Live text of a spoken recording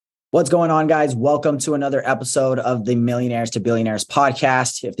What's going on, guys? Welcome to another episode of the Millionaires to Billionaires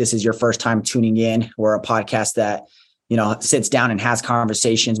podcast. If this is your first time tuning in, we're a podcast that, sits down and has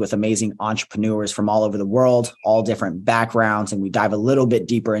conversations with amazing entrepreneurs from all over the world, all different backgrounds, and we dive a little bit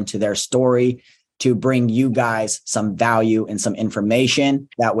deeper into their story to bring you guys some value and some information.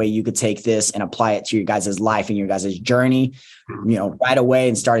 That way you could take this and apply it to your guys' life and your guys' journey, right away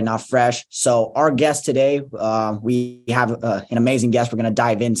and starting off fresh. So our guest today, we have an amazing guest. We're going to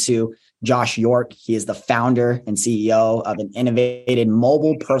dive into Josh York. He is the founder and CEO of an innovative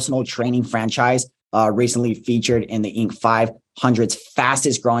mobile personal training franchise, recently featured in the Inc. 500's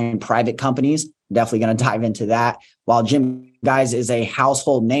fastest growing private companies. Definitely going to dive into that. While GYMGUYZ is a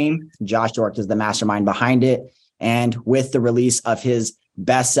household name, Josh York is the mastermind behind it. And with the release of his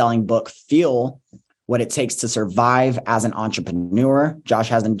best-selling book, Fuel, What It Takes to Survive as an Entrepreneur, Josh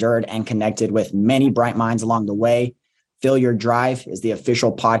has endured and connected with many bright minds along the way. Feel Your Drive is the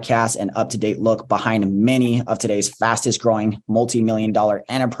official podcast and up-to-date look behind many of today's fastest-growing multi-million-dollar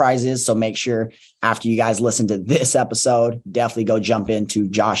enterprises. So make sure after you guys listen to this episode, definitely go jump into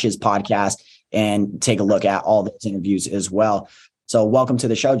Josh's podcast and take a look at all those interviews as well. So welcome to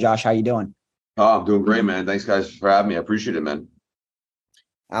the show, Josh. How you doing? Oh, I'm doing great, man. Thanks, guys, for having me. I appreciate it, man.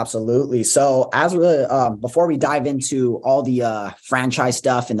 Absolutely. So before we dive into all the franchise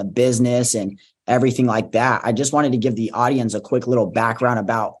stuff and the business and everything like that, I just wanted to give the audience a quick little background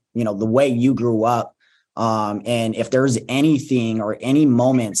about, the way you grew up. And if there's anything or any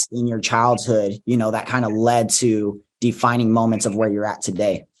moments in your childhood, that kind of led to defining moments of where you're at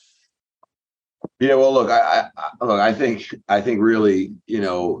today. Yeah, well, look, I think really,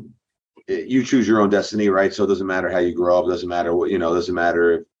 you choose your own destiny, right? So it doesn't matter how you grow up, doesn't matter what, doesn't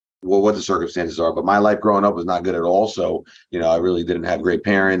matter what the circumstances are. But my life growing up was not good at all. So, I really didn't have great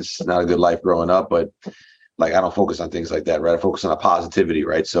parents, not a good life growing up. But I don't focus on things like that, right? I focus on a positivity,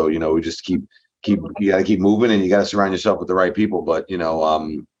 right? So, we just you got to keep moving and you got to surround yourself with the right people. But,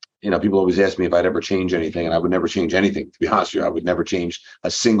 people always ask me if I'd ever change anything, and I would never change anything. To be honest with you, I would never change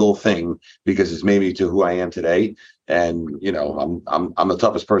a single thing because it's made me to who I am today. And I'm the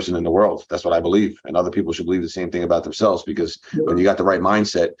toughest person in the world. That's what I believe, and other people should believe the same thing about themselves. Because when you got the right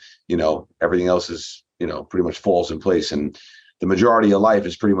mindset, everything else is pretty much falls in place. And the majority of life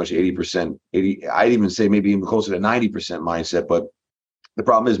is pretty much 80%. I'd even say maybe even closer to 90% mindset, but. The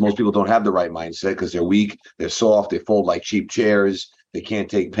problem is most people don't have the right mindset because they're weak, they're soft, they fold like cheap chairs, they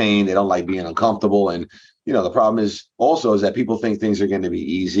can't take pain, they don't like being uncomfortable. And, the problem is also is that people think things are going to be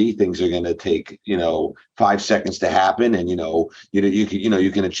easy, things are going to take, 5 seconds to happen. And,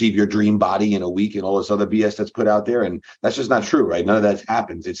 you can achieve your dream body in a week and all this other BS that's put out there. And that's just not true, right? None of that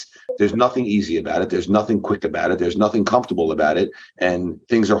happens. There's nothing easy about it. There's nothing quick about it. There's nothing comfortable about it. And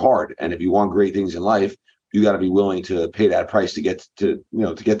things are hard. And if you want great things in life, you got to be willing to pay that price to get to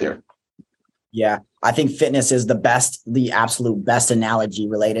get there. Yeah. I think fitness is the absolute best analogy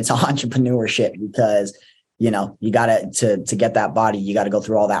related to entrepreneurship because, you got to get that body, you got to go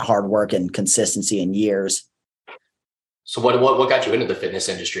through all that hard work and consistency in years. So what got you into the fitness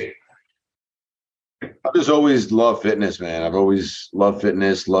industry? I've just always loved fitness, man. I've always loved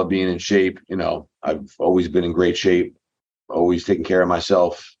fitness, loved being in shape. I've always been in great shape, always taking care of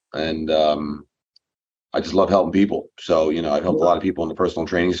myself. And, I just love helping people. So, I've helped a lot of people on the personal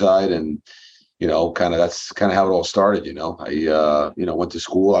training side and, that's kind of how it all started. I, went to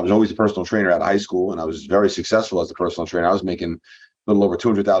school. I was always a personal trainer out of high school and I was very successful as a personal trainer. I was making a little over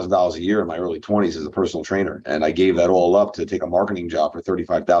 $200,000 a year in my early 20s as a personal trainer. And I gave that all up to take a marketing job for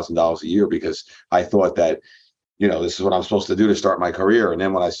 $35,000 a year because I thought that, this is what I'm supposed to do to start my career. And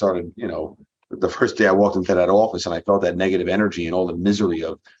then when I started, the first day I walked into that office and I felt that negative energy and all the misery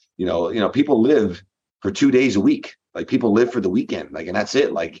of, people live for 2 days a week. Like people live for the weekend, and that's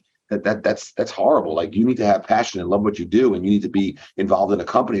it. That's horrible. You need to have passion and love what you do. And you need to be involved in a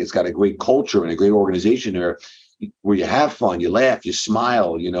company that's got a great culture and a great organization where you have fun, you laugh, you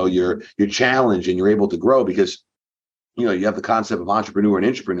smile, you're challenged and you're able to grow because, you have the concept of entrepreneur and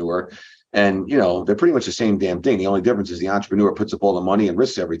intrapreneur. And, they're pretty much the same damn thing. The only difference is the entrepreneur puts up all the money and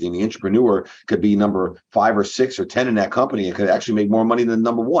risks everything. The entrepreneur could be number 5 or 6 or 10 in that company and could actually make more money than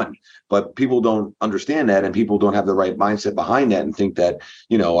number 1. But people don't understand that, and people don't have the right mindset behind that and think that,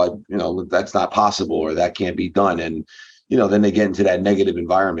 that's not possible or that can't be done. And, then they get into that negative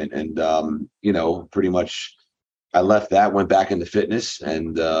environment. And, pretty much I left that, went back into fitness,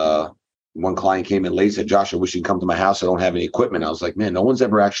 and one client came in late, said, Josh, I wish you'd come to my house. I don't have any equipment. I was like, man, no one's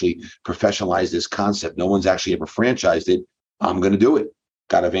ever actually professionalized this concept. No one's actually ever franchised it. I'm going to do it.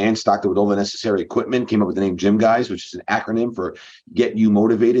 Got a van, stocked it with all the necessary equipment, came up with the name GYMGUYZ, which is an acronym for Get You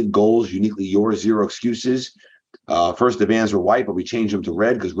Motivated, Goals Uniquely Yours, Zero Excuses. First, the vans were white, but we changed them to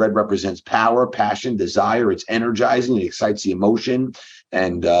red because red represents power, passion, desire. It's energizing. It excites the emotion.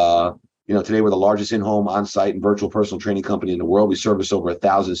 And, today we're the largest in-home, on-site, and virtual personal training company in the world. We service over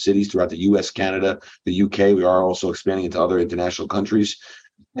 1,000 cities throughout the U.S., Canada, the UK. We are also expanding into other international countries.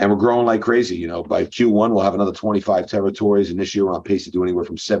 And we're growing like crazy. By Q1, we'll have another 25 territories. And this year, we're on pace to do anywhere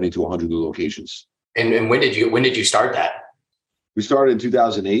from 70 to 100 new locations. And when did you start that? We started in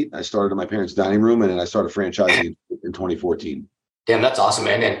 2008. I started in my parents' dining room, and then I started franchising in 2014. Damn, that's awesome,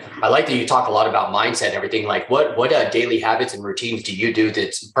 man. And I like that you talk a lot about mindset and everything. Like what daily habits and routines do you do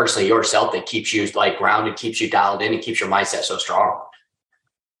that's personally yourself that keeps you like grounded, keeps you dialed in, and keeps your mindset so strong?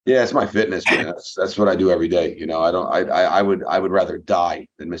 Yeah, it's my fitness, man. That's what I do every day. I would rather die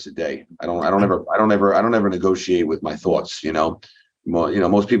than miss a day. I don't ever negotiate with my thoughts.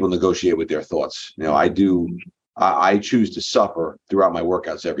 Most people negotiate with their thoughts. I choose to suffer throughout my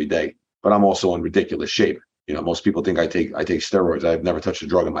workouts every day, but I'm also in ridiculous shape. Most people think I take steroids. I've never touched a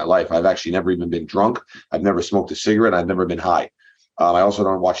drug in my life. I've actually never even been drunk. I've never smoked a cigarette. I've never been high. I also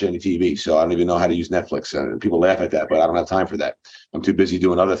don't watch any TV, so I don't even know how to use Netflix. And people laugh at that, but I don't have time for that. I'm too busy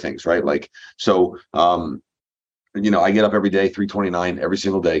doing other things, right? I get up every day, 3:29, every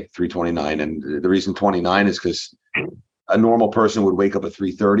single day, 3:29. And the reason 29 is because a normal person would wake up at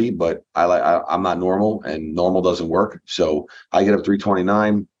 3:30, but I'm not normal, and normal doesn't work. So I get up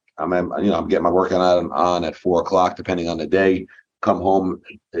 3:29. I'm getting my workout on at 4:00, depending on the day. Come home,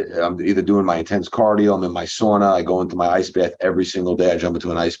 I'm either doing my intense cardio, I'm in my sauna, I go into my ice bath every single day. I jump into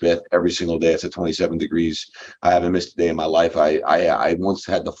an ice bath every single day. It's at 27 degrees. I haven't missed a day in my life. I once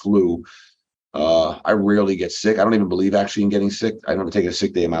had the flu. I rarely get sick. I don't even believe actually in getting sick. I've never taken a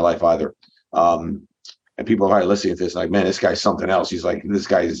sick day in my life either. And people are probably listening to this like, man, this guy's something else. He's like, this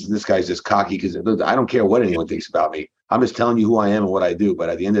guy's just cocky because I don't care what anyone thinks about me. I'm just telling you who I am and what I do. But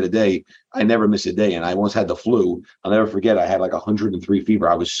at the end of the day, I never miss a day. And I once had the flu. I'll never forget. I had like 103 fever.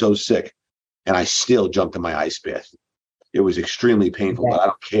 I was so sick, and I still jumped in my ice bath. It was extremely painful, but I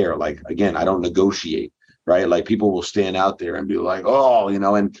don't care. Like, again, I don't negotiate, right? Like people will stand out there and be like, oh,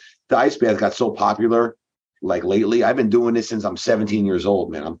 and the ice bath got so popular. Like lately, I've been doing this since I'm 17 years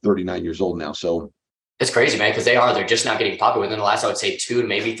old, man. I'm 39 years old now. So it's crazy, man, because they're just not getting popular within the last, I would say, 2 to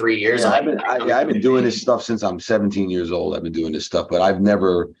maybe 3 years. Yeah, I've been doing this stuff since I'm 17 years old. I've been doing this stuff, but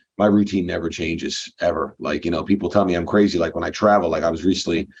my routine never changes ever. Like, people tell me I'm crazy. Like when I travel, like I was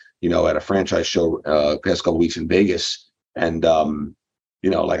recently, at a franchise show past couple of weeks in Vegas. And,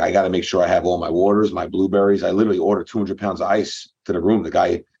 like I got to make sure I have all my waters, my blueberries. I literally ordered 200 pounds of ice to the room. The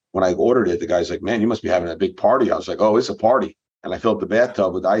guy, when I ordered it, the guy's like, man, you must be having a big party. I was like, oh, it's a party. And I fill up the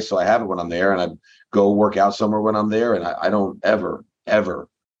bathtub with ice, so I have it when I'm there, and I go work out somewhere when I'm there, and I don't ever, ever,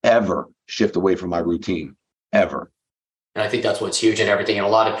 ever shift away from my routine, ever. And I think that's what's huge in everything. And a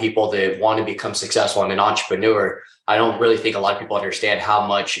lot of people that want to become successful and an entrepreneur, I don't really think a lot of people understand how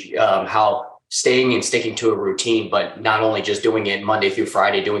much, how staying and sticking to a routine, but not only just doing it Monday through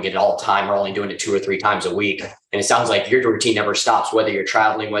Friday, doing it all the time, or only doing it 2 or 3 times a week. And it sounds like your routine never stops, whether you're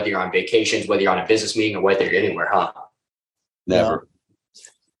traveling, whether you're on vacations, whether you're on a business meeting, or whether you're anywhere, huh? Never.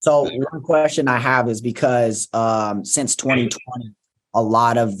 So one question I have is because since 2020, a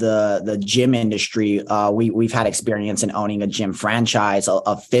lot of the gym industry, we've had experience in owning a gym franchise,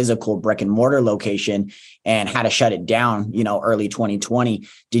 a physical brick and mortar location, and had to shut it down, early 2020.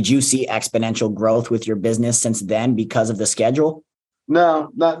 Did you see exponential growth with your business since then because of the schedule?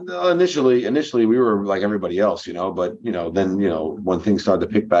 No, not initially. Initially, we were like everybody else, but, then, when things started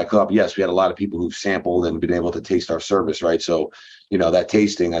to pick back up, yes, we had a lot of people who've sampled and been able to taste our service, right? So, that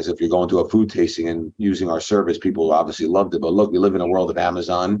tasting, as if you're going to a food tasting and using our service, people obviously loved it. But look, we live in a world of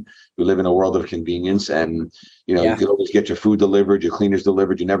Amazon. We live in a world of convenience, and, you could always get your food delivered, your cleaners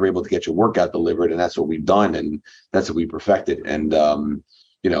delivered. You're never able to get your workout delivered. And that's what we've done. And that's what we perfected. And,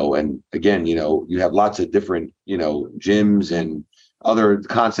 and again, you have lots of different, gyms and other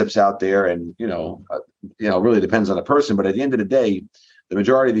concepts out there, and really depends on the person. But at the end of the day, the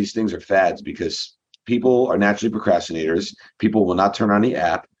majority of these things are fads because people are naturally procrastinators. People will not turn on the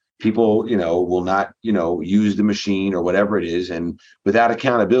app. People, will not, use the machine or whatever it is. And without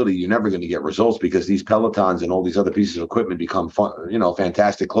accountability, you're never going to get results because these Pelotons and all these other pieces of equipment become fun,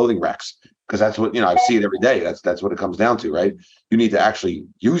 fantastic clothing racks. Because that's what, I see it every day. That's what it comes down to, right? You need to actually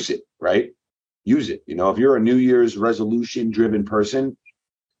use it, right? Use it. If you're a New Year's resolution driven person,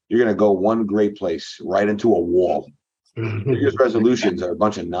 you're going to go one great place, right into a wall. New Year's resolutions are a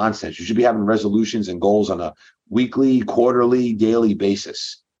bunch of nonsense. You should be having resolutions and goals on a weekly, quarterly, daily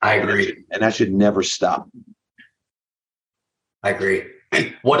basis. I agree. And that should never stop. I agree.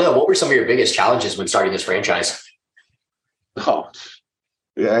 What were some of your biggest challenges when starting this franchise? Oh,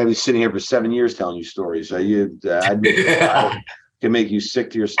 I was sitting here for 7 years telling you stories. I can make you sick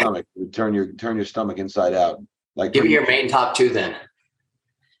to your stomach. Turn your stomach inside out. Like, give me your main top two then.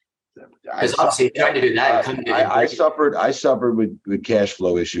 Because obviously trying to do that. I suffered with cash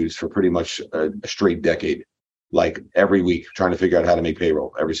flow issues for pretty much a straight decade. Like every week, trying to figure out how to make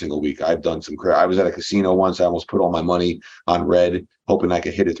payroll every single week. I've done I was at a casino once. I almost put all my money on red, hoping I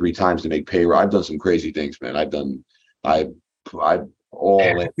could hit it 3 times to make payroll. I've done some crazy things, man. I all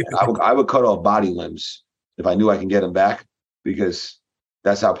in. I would cut off body limbs if I knew I can get them back, because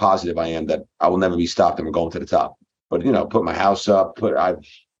that's how positive I am that I will never be stopped and we're going to the top. But put my house up, I've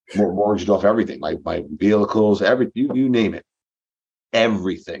mortgaged off everything, my vehicles, you name it,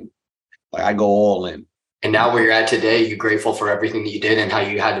 everything. Like I go all in. And now where you're at today, you're grateful for everything that you did and how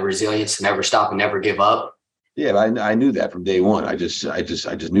you had the resilience to never stop and never give up. Yeah, I knew that from day one. I just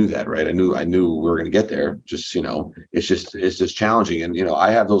knew that, right? I knew we were going to get there. Just, it's just challenging. And,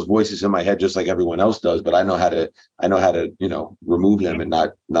 I have those voices in my head just like everyone else does, but I know how to, remove them and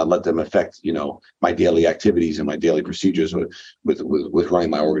not let them affect, my daily activities and my daily procedures with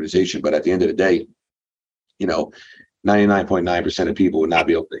running my organization. But at the end of the day, 99.9% of people would not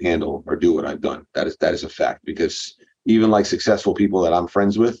be able to handle or do what I've done. That is a fact, because even like successful people that I'm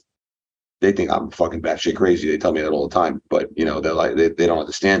friends with, they think I'm fucking batshit crazy. They tell me that all the time, but they're like, they don't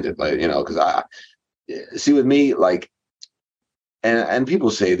understand it. Like, cause I see with me, like, and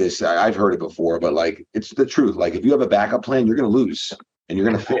people say this, I've heard it before, but like, it's the truth. Like if you have a backup plan, you're going to lose and you're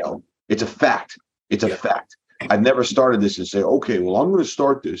going to fail. It's a fact. It's a fact. I've never started this and say, okay, well, I'm going to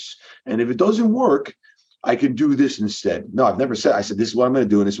start this. And if it doesn't work, I can do this instead. No, I've never said. I said, this is what I'm going to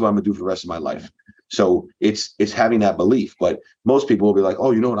do, and this is what I'm going to do for the rest of my life. So it's having that belief. But most people will be like, oh,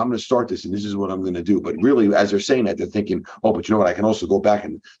 you know what? I'm going to start this, and this is what I'm going to do. But really, as they're saying that, they're thinking, oh, but you know what? I can also go back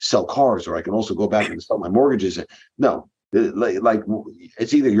and sell cars, or I can also go back and sell my mortgages. No, like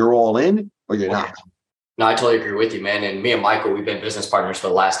it's either you're all in or you're not. No, I totally agree with you, man. And me and Michael, we've been business partners for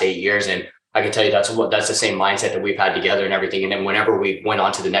the last 8 years, and I can tell you that's the same mindset that we've had together and everything. And then whenever we went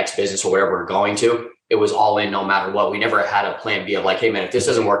on to the next business or wherever we're going to, it was all in no matter what. We never had a plan B of like, hey, man, if this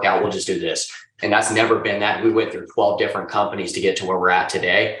doesn't work out, we'll just do this. And that's never been that. We went through 12 different companies to get to where we're at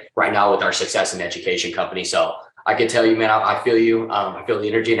today, right now with our success in education company. So I can tell you, man, I feel you. I feel the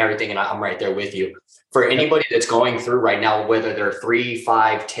energy and everything. And I'm right there with you. For anybody that's going through right now, whether they're 3,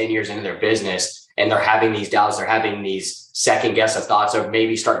 5, 10 years into their business and they're having these doubts, they're having these second guess of thoughts of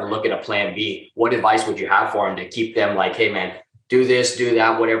maybe starting to look at a plan B, what advice would you have for them to keep them like, hey, man, do this, do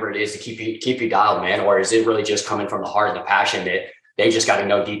that, whatever it is to keep you dialed, man? Or is it really just coming from the heart and the passion that they just got to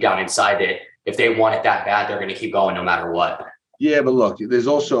know deep down inside that if they want it that bad, they're going to keep going no matter what? Yeah, but look, there's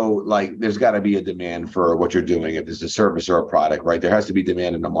also there's got to be a demand for what you're doing. If it's a service or a product, right? There has to be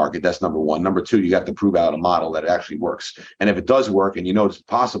demand in the market. That's number one. Number two, you have to prove out a model that actually works. And if it does work and it's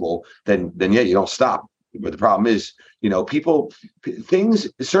possible, then yeah, you don't stop. But the problem is,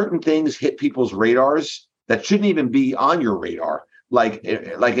 certain things hit people's radars that shouldn't even be on your radar, like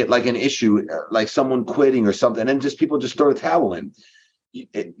an issue, like someone quitting or something, and just people just throw the towel in.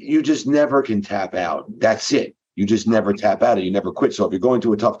 You just never can tap out. That's it. You just never tap out and you never quit. So if you're going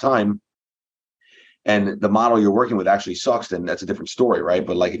through a tough time and the model you're working with actually sucks, then that's a different story, right?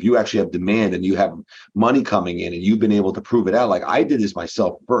 But like if you actually have demand and you have money coming in and you've been able to prove it out, like I did this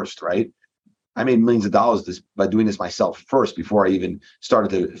myself first, right? I made millions of dollars by doing this myself first before I even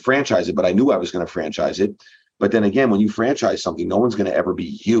started to franchise it, but I knew I was going to franchise it. But then again, when you franchise something, no one's going to ever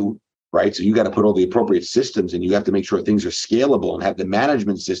be you, right? So you got to put all the appropriate systems and you have to make sure things are scalable and have the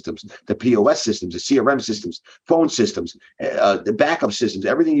management systems, the POS systems, the CRM systems, phone systems, the backup systems,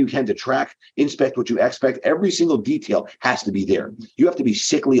 everything you can to track, inspect what you expect. Every single detail has to be there. You have to be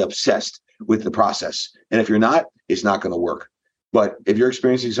sickly obsessed with the process. And if you're not, it's not going to work. But if you're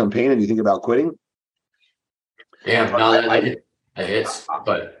experiencing some pain and you think about quitting, it hits.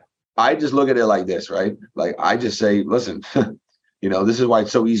 But I just look at it like this, right? Like I just say, listen, this is why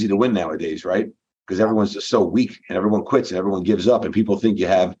it's so easy to win nowadays, right? Because everyone's just so weak and everyone quits and everyone gives up and people think you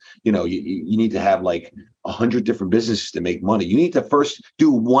have, you need to have like 100 different businesses to make money. You need to first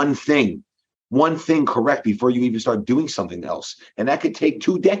do one thing correct before you even start doing something else. And that could take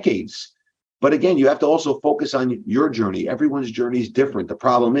 2 decades. But again, you have to also focus on your journey. Everyone's journey is different. The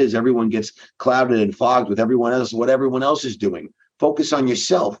problem is everyone gets clouded and fogged with what everyone else is doing. Focus on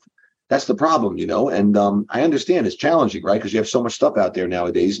yourself. That's the problem, and I understand it's challenging, right? Because you have so much stuff out there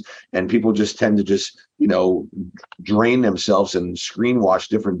nowadays and people just tend to just, drain themselves and screen watch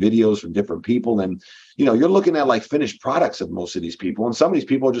different videos from different people. And, you're looking at like finished products of most of these people. And some of these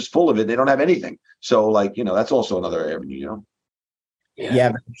people are just full of it. They don't have anything. So like, that's also another avenue, Yeah,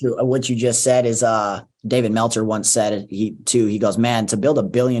 very true. What you just said is David Meltzer once said he goes, man, to build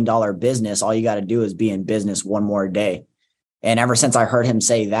 $1 billion business, all you got to do is be in business one more day. And ever since I heard him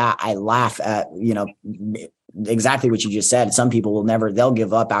say that, I laugh at, exactly what you just said. Some people they'll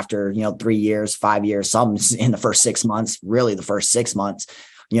give up after, 3 years, 5 years, some in the first 6 months, really the first 6 months.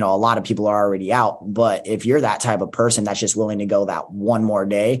 A lot of people are already out. But if you're that type of person that's just willing to go that one more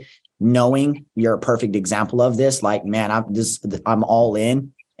day, knowing you're a perfect example of this, like, man, I'm all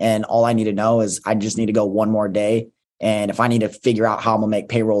in, and all I need to know is I just need to go one more day. And if I need to figure out how I'm gonna make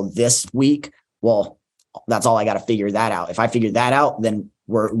payroll this week, well, that's all I got to figure that out. If I figure that out, then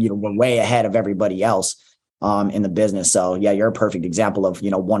we're way ahead of everybody else in the business. So yeah, you're a perfect example of,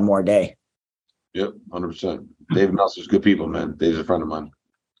 one more day. Yep. 100%. David Meltzer's good people, man. Dave's a friend of mine.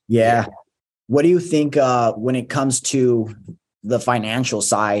 Yeah. What do you think when it comes to the financial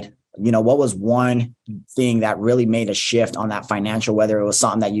side? What was one thing that really made a shift on that financial, whether it was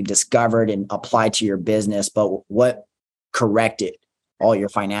something that you discovered and applied to your business, but what corrected all your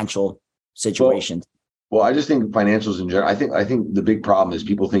financial situations? Well, I just think financials in general, I think the big problem is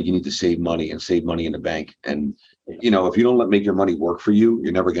people think you need to save money and save money in the bank. And, if you don't make your money work for you,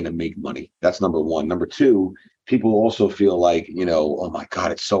 you're never going to make money. That's number one. Number two, people also feel like, oh my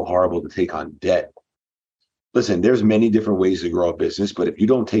God, it's so horrible to take on debt. Listen, there's many different ways to grow a business, but if you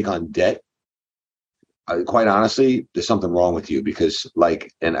don't take on debt, quite honestly, there's something wrong with you, because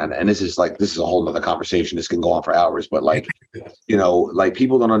and this is a whole nother conversation. This can go on for hours, but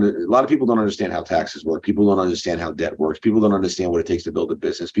people a lot of people don't understand how taxes work. People don't understand how debt works. People don't understand what it takes to build a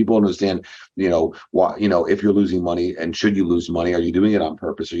business. People don't understand, if you're losing money, and should you lose money, are you doing it on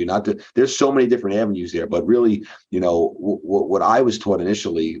purpose? Are you not? There's so many different avenues there, but really, what I was taught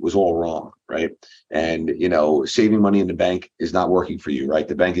initially was all wrong. Right. And, saving money in the bank is not working for you. Right.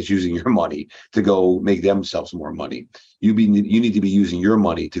 The bank is using your money to go make themselves more money. You need to be using your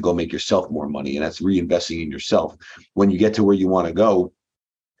money to go make yourself more money. And that's reinvesting in yourself. When you get to where you want to go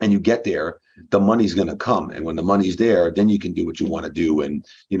and you get there, the money's going to come. And when the money's there, then you can do what you want to do. And,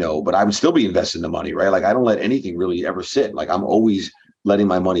 but I would still be investing the money. Right. Like, I don't let anything really ever sit. Like, I'm always letting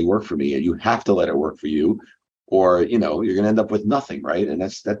my money work for me. And you have to let it work for you, or, you're going to end up with nothing. Right. And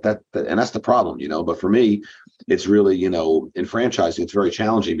that's the problem, but for me, it's really, in franchising, it's very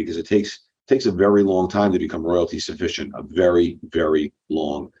challenging because it takes a very long time to become royalty sufficient, a very, very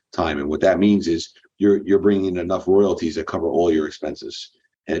long time. And what that means is you're bringing in enough royalties that cover all your expenses.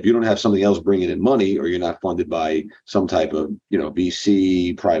 And if you don't have something else bringing in money, or you're not funded by some type of,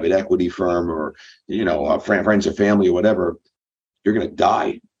 VC, private equity firm, or, friends or family or whatever, you're going to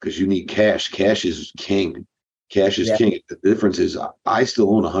die, because you need cash. Cash is king. Cash is king. The difference is I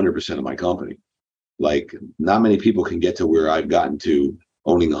still own 100% of my company. Like, not many people can get to where I've gotten to,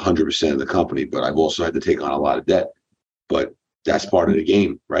 owning 100% of the company, but I've also had to take on a lot of debt. But that's part of the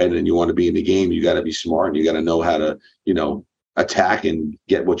game, right? And you want to be in the game, you got to be smart, and you got to know how to, attack and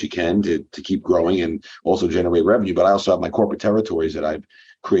get what you can to keep growing and also generate revenue. But I also have my corporate territories that I've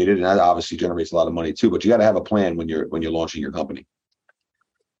created, and that obviously generates a lot of money too. But you got to have a plan when you're launching your company.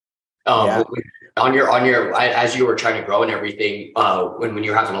 On your as you were trying to grow and everything, when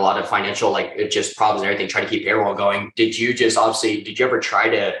you're having a lot of financial just problems and everything, trying to keep payroll going, did you ever try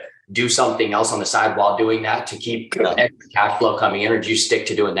to do something else on the side while doing that to keep extra cash flow coming in, or did you stick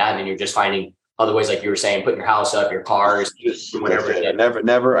to doing that and then you're just finding other ways, like you were saying, putting your house up, your cars, whatever?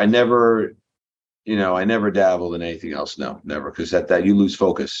 I never dabbled in anything else. No, never, because that you lose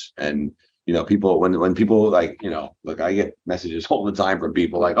focus. And people, when people look, I get messages all the time from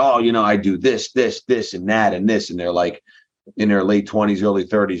people like, oh, I do this, and that, and this. And they're like in their late 20s, early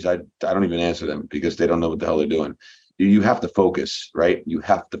 30s. I don't even answer them, because they don't know what the hell they're doing. You have to focus, right? You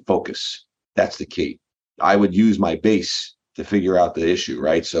have to focus. That's the key. I would use my base to figure out the issue,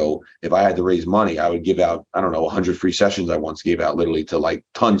 right? So if I had to raise money, I would give out, 100 free sessions. I once gave out literally to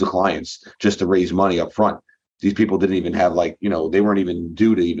tons of clients just to raise money up front. These people didn't even have they weren't even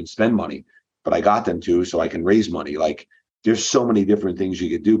due to even spend money, but I got them to, so I can raise money. There's so many different things you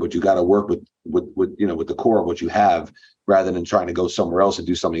could do, but you got to work with the core of what you have, rather than trying to go somewhere else and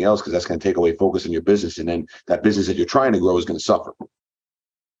do something else, because that's going to take away focus on your business. And then that business that you're trying to grow is going to suffer.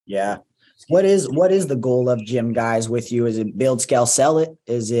 Yeah. What is the goal of GYMGUYZ with you? Is it build, scale, sell it?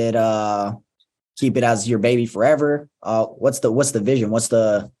 Is it keep it as your baby forever? What's the vision? What's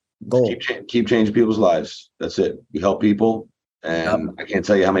the goal? Keep changing people's lives. That's it. We help people. And I can't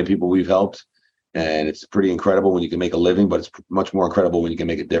tell you how many people we've helped. And it's pretty incredible when you can make a living, but it's much more incredible when you can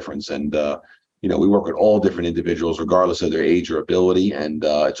make a difference. And, we work with all different individuals, regardless of their age or ability. And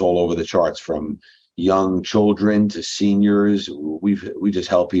it's all over the charts, from, young children to seniors. We just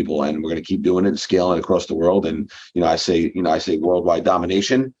help people, and we're going to keep doing it and scaling it across the world. And I say worldwide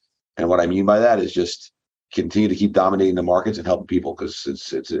domination, and what I mean by that is just continue to keep dominating the markets and helping people, because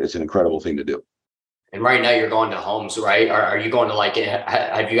it's an incredible thing to do. And right now you're going to homes, right? Are you going to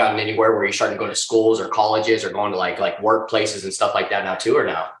have you gotten anywhere where you're starting to go to schools or colleges, or going to like workplaces and stuff like that now too, or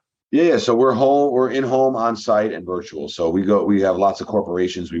now? Yeah. So we're in home, on site, and virtual. So we have lots of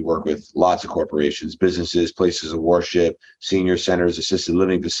corporations we work with, lots of corporations, businesses, places of worship, senior centers, assisted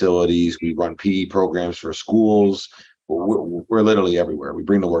living facilities. We run PE programs for schools. We're literally everywhere. We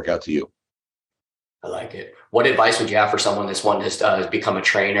bring the work out to you. I like it. What advice would you have for someone that's wanting to become a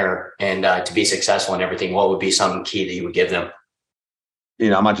trainer and to be successful in everything? What would be some key that you would give them?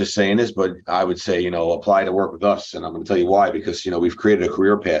 I'm not just saying this, but I would say, apply to work with us. And I'm going to tell you why, because, we've created a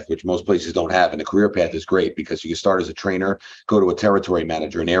career path, which most places don't have. And the career path is great because you can start as a trainer, go to a territory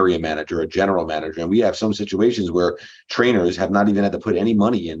manager, an area manager, a general manager. And we have some situations where trainers have not even had to put any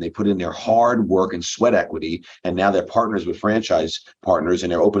money in. They put in their hard work and sweat equity. And now they're partners with franchise partners,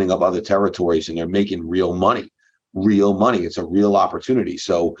 and they're opening up other territories, and they're making real money. It's a real opportunity.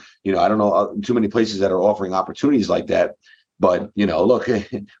 So, I don't know too many places that are offering opportunities like that. But, look,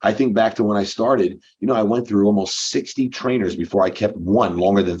 I think back to when I started, I went through almost 60 trainers before I kept one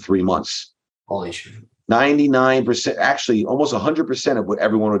longer than 3 months. Holy shit. 99%, actually almost 100% of what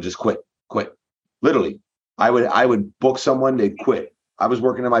everyone would just quit. Literally. I would book someone, they'd quit. I was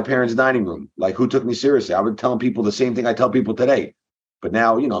working in my parents' dining room. Like, who took me seriously? I would tell people the same thing I tell people today. But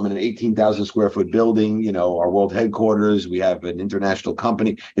now, I'm in an 18,000 square foot building, our world headquarters. We have an international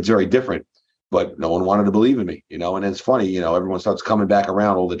company. It's very different. But no one wanted to believe in me, and it's funny, everyone starts coming back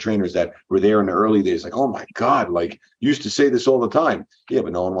around, all the trainers that were there in the early days, like, oh my God, like, you used to say this all the time. Yeah,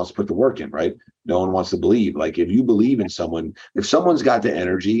 but no one wants to put the work in, right? No one wants to believe. Like, if you believe in someone, if someone's got the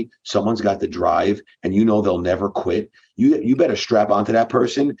energy, someone's got the drive, and they'll never quit, you better strap onto that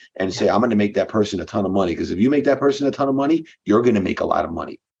person and say, I'm going to make that person a ton of money. Because if you make that person a ton of money, you're going to make a lot of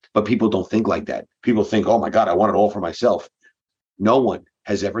money. But people don't think like that. People think, oh my God, I want it all for myself. No one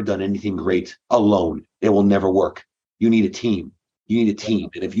has ever done anything great alone. It will never work. You need a team. And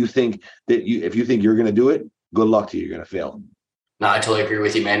if you think you're going to do it, good luck to you. You're going to fail. No, I totally agree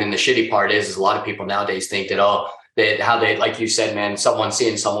with you, man. And the shitty part is a lot of people nowadays think that, how they, like you said, man,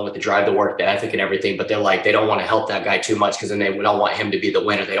 seeing someone with the drive, the work, the ethic and everything, but they're like, they don't want to help that guy too much, because then they don't want him to be the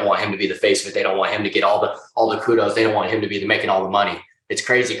winner. They don't want him to be the face of it. They don't want him to get all the kudos. They don't want him to be making all the money. It's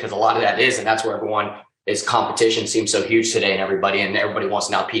crazy, because a lot of that is, and that's where everyone is. Competition seems so huge today, and everybody wants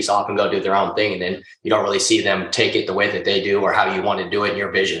to now piece off and go do their own thing. And then you don't really see them take it the way that they do, or how you want to do it in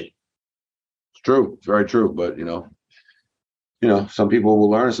your vision. It's true. It's very true. But, some people will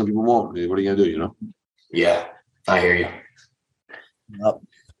learn, some people won't. What are you going to do, Yeah, I hear you. Yep.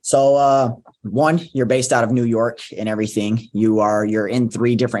 So, one, you're based out of New York and everything. You're in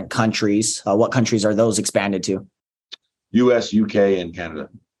 3 different countries. What countries are those expanded to? US, UK, and Canada.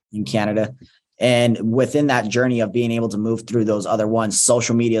 In Canada. And within that journey of being able to move through those other ones,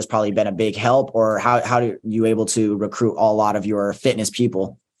 social media has probably been a big help. Or how are you able to recruit a lot of your fitness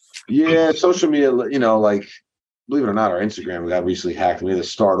people? Yeah, social media, like, believe it or not, our Instagram got recently hacked. We had to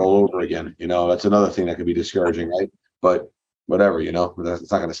start all over again. That's another thing that could be discouraging, right? But whatever,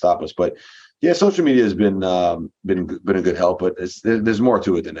 that's not going to stop us. But yeah, social media has been a good help, but there's more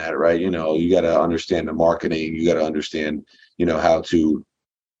to it than that, right? You got to understand the marketing. You got to understand, how to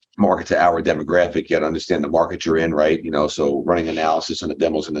market to our demographic. You got to understand the market you're in, right? So running analysis on the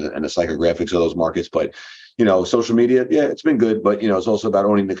demos and the psychographics of those markets. But, social media, yeah, it's been good, but, it's also about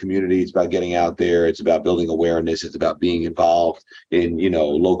owning the community. It's about getting out there. It's about building awareness. It's about being involved in,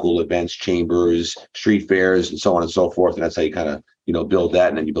 local events, chambers, street fairs, and so on and so forth. And that's how you kind of, build that,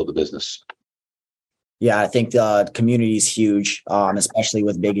 and then you build the business. Yeah, I think the community is huge, especially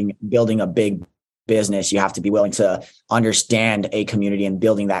with building a big business. You have to be willing to understand a community and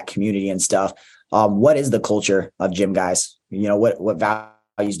building that community and stuff. What is the culture of GYMGUYZ? What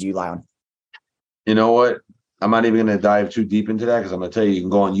values do you rely on? You know what? I'm not even going to dive too deep into that, because I'm going to tell you can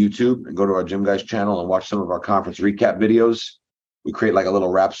go on YouTube and go to our GYMGUYZ channel and watch some of our conference recap videos. We create like a little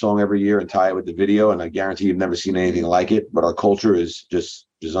rap song every year and tie it with the video, and I guarantee you've never seen anything like it. But our culture is just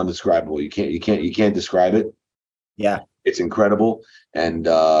undescribable. You can't describe it. Yeah, it's incredible. And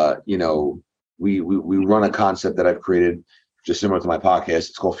we run a concept that I've created just similar to my podcast.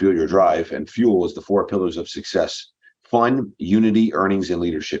 It's called Fuel Your Drive, and fuel is the 4 pillars of success: fun, unity, earnings, and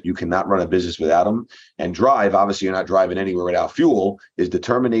leadership. You cannot run a business without them. And drive, obviously you're not driving anywhere without fuel, is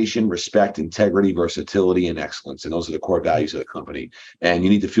determination, respect, integrity, versatility, and excellence. And those are the core values of the company. And you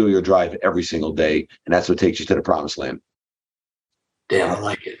need to fuel your drive every single day. And that's what takes you to the promised land. Damn, I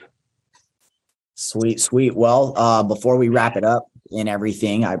like it. Sweet, sweet. Well, before we wrap it up and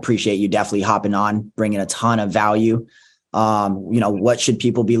everything, I appreciate you definitely hopping on, bringing a ton of value. What should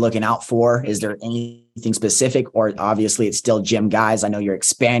people be looking out for? Is there anything specific, or obviously it's still GYMGUYZ? I know you're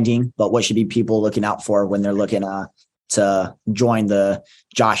expanding, but what should be people looking out for when they're looking to join the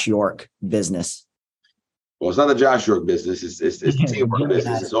Josh York business? Well, it's not the Josh York business. It's teamwork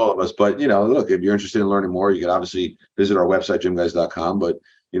business. It's all of us. But, look, if you're interested in learning more, you can obviously visit our website, gymguys.com. But,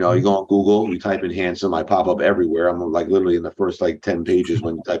 you go on Google, you type in handsome. I pop up everywhere. I'm like literally in the first 10 pages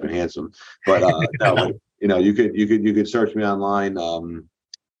when you type in handsome. But, you could search me online. And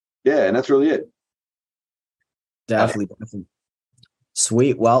that's really it. Definitely.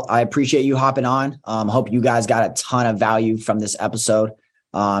 Sweet. Well, I appreciate you hopping on. Hope you guys got a ton of value from this episode.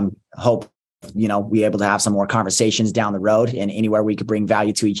 Hope we able to have some more conversations down the road, and anywhere we could bring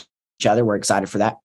value to each other. We're excited for that.